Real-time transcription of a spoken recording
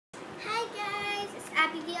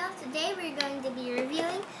Abigail. Today we're going to be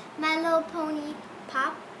reviewing My Little Pony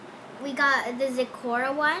Pop. We got the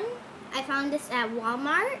Zecora one. I found this at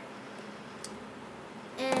Walmart.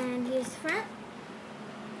 And here's the front.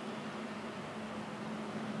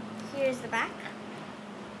 Here's the back.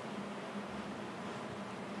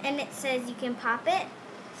 And it says you can pop it,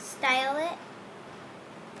 style it,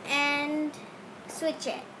 and switch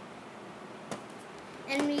it.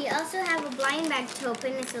 And we also have a blind bag to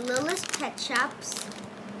open. It's the Littlest Pet Shops.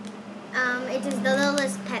 It is the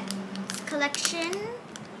Littlest Pet collection.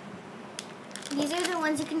 These are the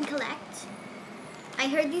ones you can collect. I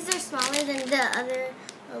heard these are smaller than the other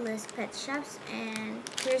Littlest Pet Shops. And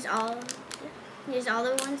here's all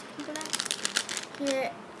the ones you can collect.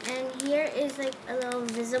 Here is like a little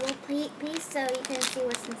visible piece so you can see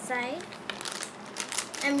what's inside.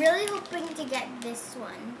 I'm really hoping to get this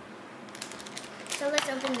one. So let's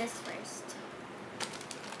open this first.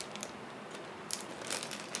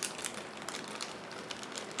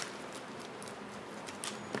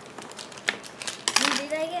 What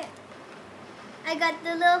did I get? I got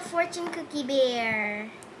the little fortune cookie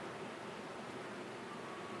bear.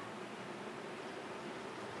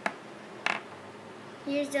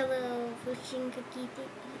 Here's the little fortune cookie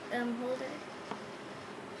holder.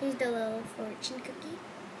 Here's the little fortune cookie.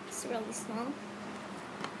 It's really small.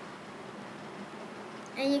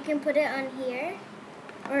 And you can put it on here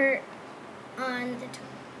or on the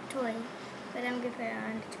toy. But I'm going to put it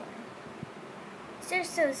on the toy. They're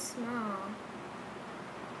so small.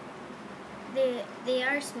 They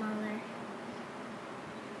are smaller.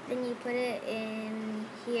 Then you put it in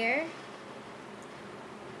here.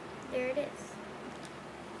 There it is.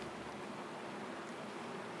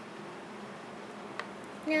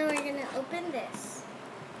 Now we're going to open this.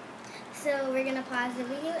 So we're going to pause the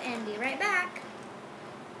video and be right back.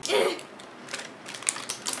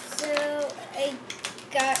 So I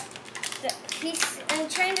got the piece. I'm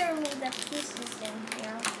trying to remove the pieces in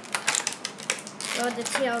here. Oh, the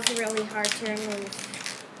tail's really hard to remove.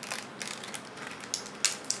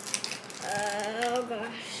 Oh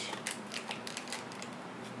gosh.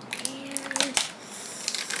 And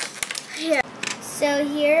here. So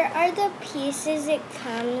here are the pieces it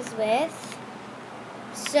comes with.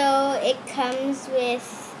 So it comes with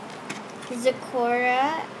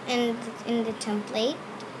Zecora and in the template.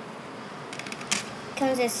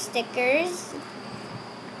 Comes with stickers.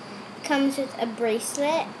 Comes with a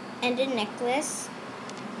bracelet and a necklace.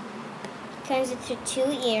 Comes with 2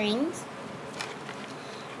 earrings.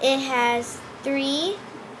 It has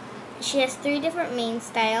she has 3 different mane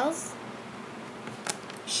styles.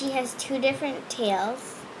 She has 2 different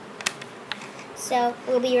tails. So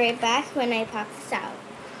we'll be right back when I pop this out.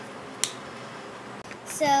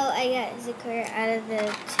 So I got Zecora out of the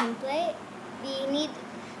template. You need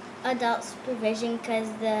adult supervision because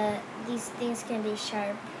these things can be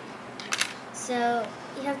sharp. So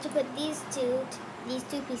you have to put these two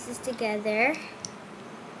pieces together,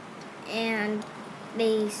 and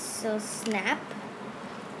they so snap.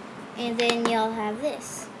 And then you'll have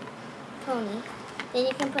this pony. Then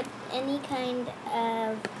you can put any kind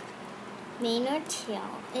of mane or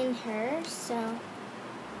tail in her. So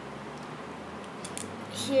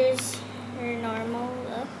here's her normal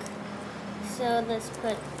look. So let's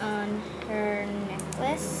put on her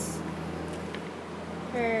necklace,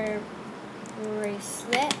 her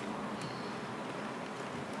bracelet,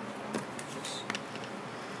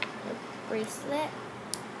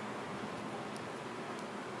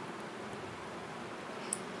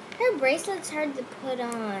 Her bracelet's hard to put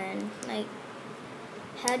on. Like,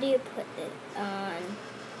 how do you put it on?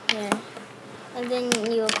 Here. And then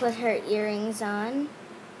you'll put her earrings on,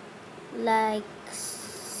 like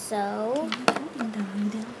so.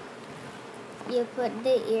 You put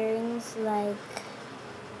the earrings like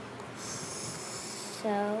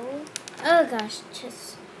so. Oh gosh,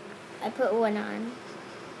 I put one on.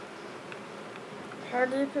 How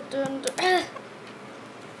do you put them on?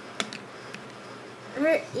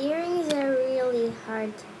 Her earrings are really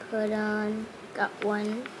hard to put on. Got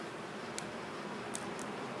one.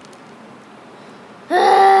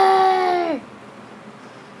 I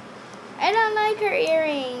don't like her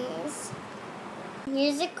earrings.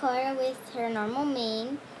 Here's Zecora with her normal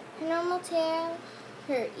mane, her normal tail,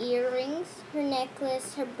 her earrings, her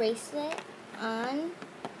necklace, her bracelet on.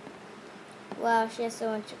 Wow, she has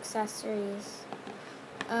so much accessories.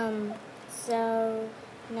 So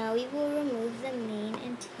now we will remove the mane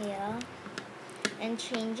and tail and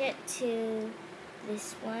change it to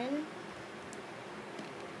this one.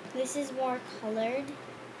 This is more colored.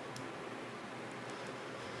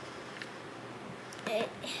 It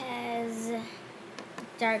has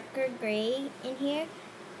darker gray in here,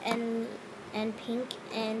 and pink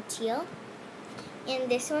and teal.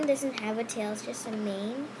 And this one doesn't have a tail, it's just a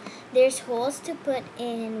mane. There's holes to put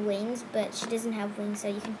in wings, but she doesn't have wings, so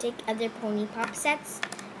you can take other pony pop sets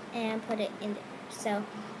and put it in there. So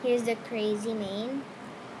here's the crazy mane.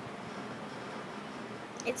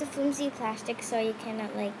 It's a flimsy plastic, so you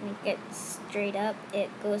cannot like make it straight up. It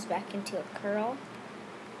goes back into a curl.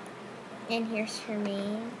 And here's her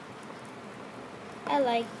mane. I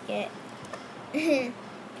like it.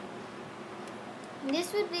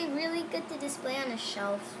 This would be really good to display on a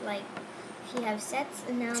shelf, like if you have sets.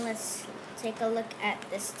 And now let's take a look at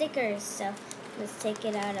the stickers. So let's take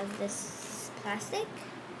it out of this plastic.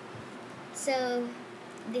 So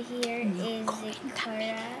here is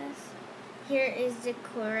Zecora's. Here is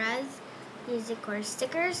Zecora's. Here's Zecora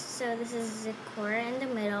stickers. So this is Zecora in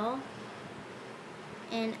the middle,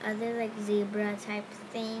 and other like zebra type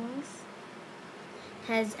things.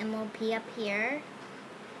 Has MLP up here.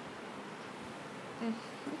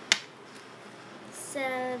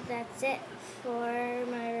 So that's it for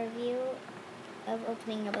my review of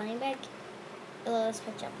opening a blind bag, a little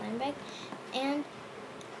sketch up blind bag, and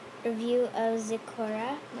review of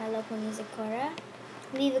Zecora, My Little Pony Zecora.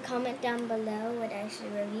 Leave a comment down below what I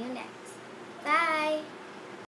should review next. Bye!